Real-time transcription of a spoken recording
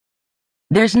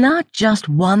There's not just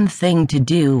one thing to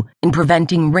do in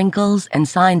preventing wrinkles and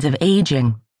signs of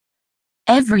aging.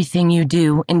 Everything you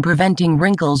do in preventing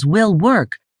wrinkles will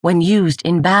work when used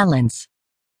in balance.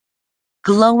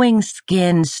 Glowing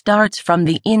skin starts from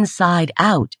the inside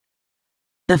out.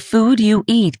 The food you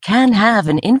eat can have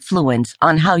an influence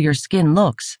on how your skin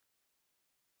looks.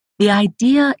 The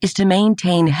idea is to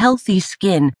maintain healthy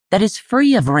skin that is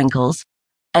free of wrinkles,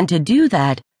 and to do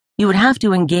that, you would have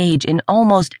to engage in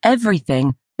almost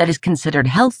everything that is considered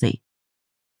healthy.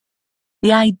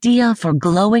 The idea for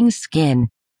glowing skin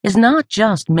is not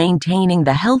just maintaining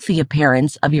the healthy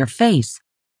appearance of your face,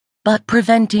 but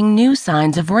preventing new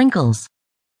signs of wrinkles.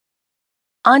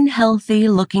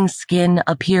 Unhealthy-looking skin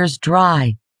appears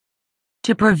dry.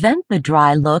 To prevent the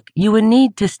dry look, you would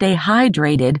need to stay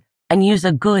hydrated and use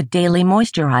a good daily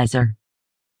moisturizer.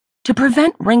 To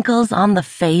prevent wrinkles on the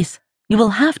face, you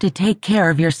will have to take care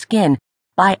of your skin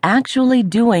by actually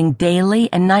doing daily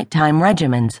and nighttime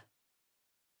regimens.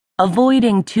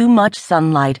 Avoiding too much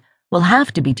sunlight will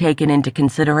have to be taken into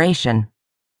consideration.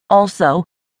 Also,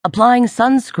 applying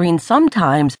sunscreen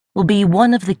sometimes will be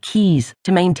one of the keys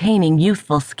to maintaining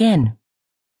youthful skin.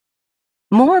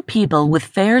 More people with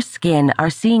fair skin are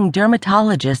seeing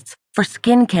dermatologists for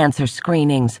skin cancer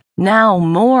screenings now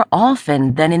more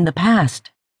often than in the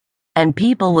past. And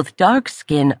people with dark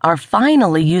skin are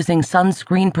finally using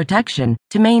sunscreen protection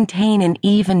to maintain an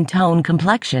even tone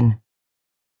complexion.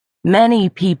 Many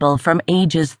people from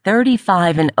ages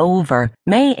 35 and over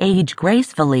may age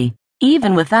gracefully,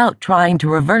 even without trying to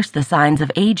reverse the signs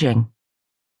of aging.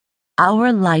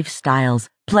 Our lifestyles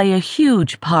play a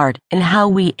huge part in how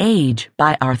we age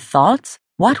by our thoughts,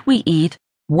 what we eat,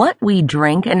 what we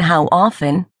drink and how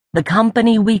often, the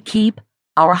company we keep,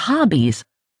 our hobbies,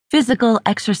 physical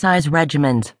exercise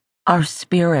regimens, our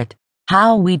spirit,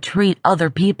 how we treat other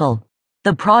people,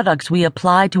 the products we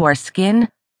apply to our skin,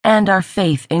 and our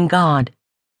faith in God.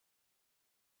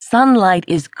 Sunlight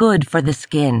is good for the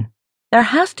skin. There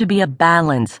has to be a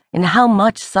balance in how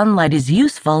much sunlight is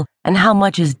useful and how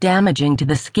much is damaging to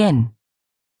the skin.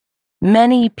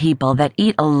 Many people that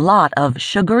eat a lot of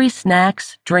sugary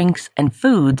snacks, drinks, and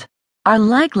foods are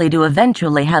likely to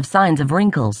eventually have signs of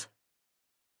wrinkles.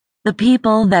 The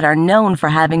people that are known for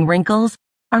having wrinkles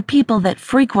are people that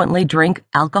frequently drink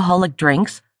alcoholic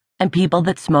drinks and people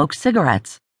that smoke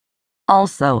cigarettes.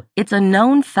 Also, it's a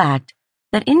known fact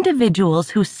that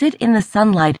individuals who sit in the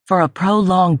sunlight for a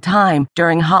prolonged time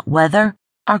during hot weather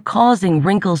are causing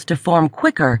wrinkles to form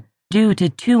quicker due to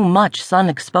too much sun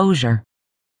exposure.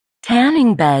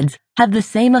 Tanning beds have the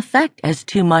same effect as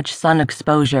too much sun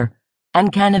exposure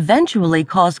and can eventually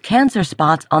cause cancer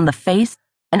spots on the face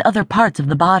and other parts of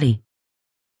the body.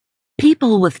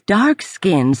 People with dark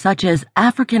skin, such as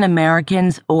African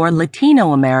Americans or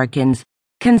Latino Americans,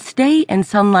 can stay in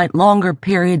sunlight longer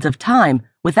periods of time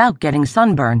without getting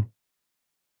sunburn.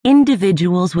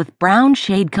 Individuals with brown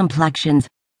shade complexions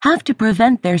have to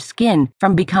prevent their skin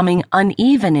from becoming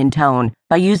uneven in tone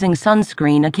by using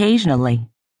sunscreen occasionally.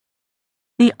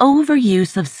 The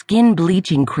overuse of skin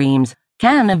bleaching creams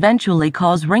can eventually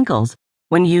cause wrinkles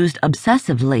when used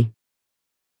obsessively.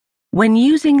 When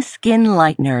using skin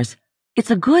lighteners,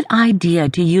 it's a good idea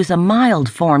to use a mild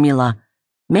formula.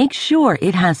 Make sure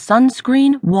it has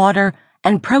sunscreen, water,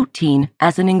 and protein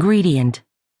as an ingredient.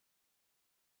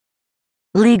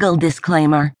 Legal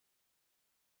disclaimer.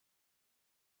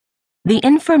 The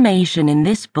information in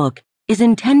this book is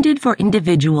intended for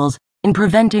individuals in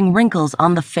preventing wrinkles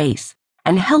on the face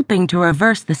and helping to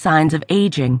reverse the signs of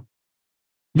aging.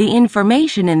 The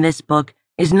information in this book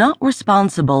is not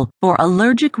responsible for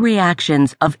allergic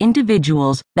reactions of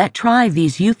individuals that try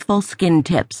these youthful skin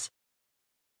tips.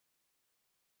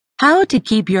 How to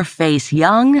keep your face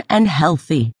young and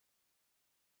healthy.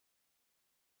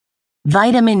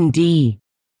 Vitamin D.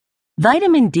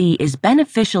 Vitamin D is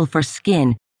beneficial for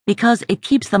skin because it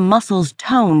keeps the muscles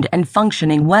toned and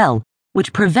functioning well,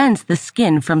 which prevents the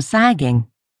skin from sagging.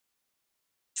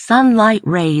 Sunlight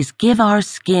rays give our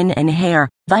skin and hair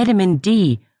vitamin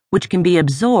D, which can be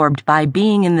absorbed by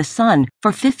being in the sun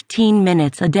for 15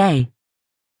 minutes a day.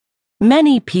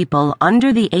 Many people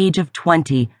under the age of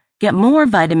 20 get more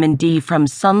vitamin D from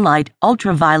sunlight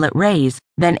ultraviolet rays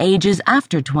than ages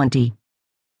after 20.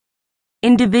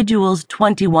 Individuals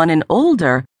 21 and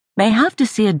older may have to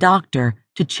see a doctor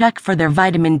to check for their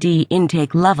vitamin D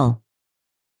intake level.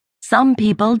 Some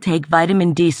people take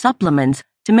vitamin D supplements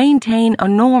to maintain a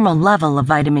normal level of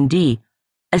vitamin D,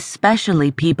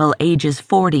 especially people ages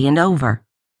 40 and over.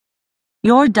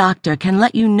 Your doctor can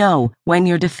let you know when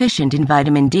you're deficient in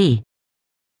vitamin D.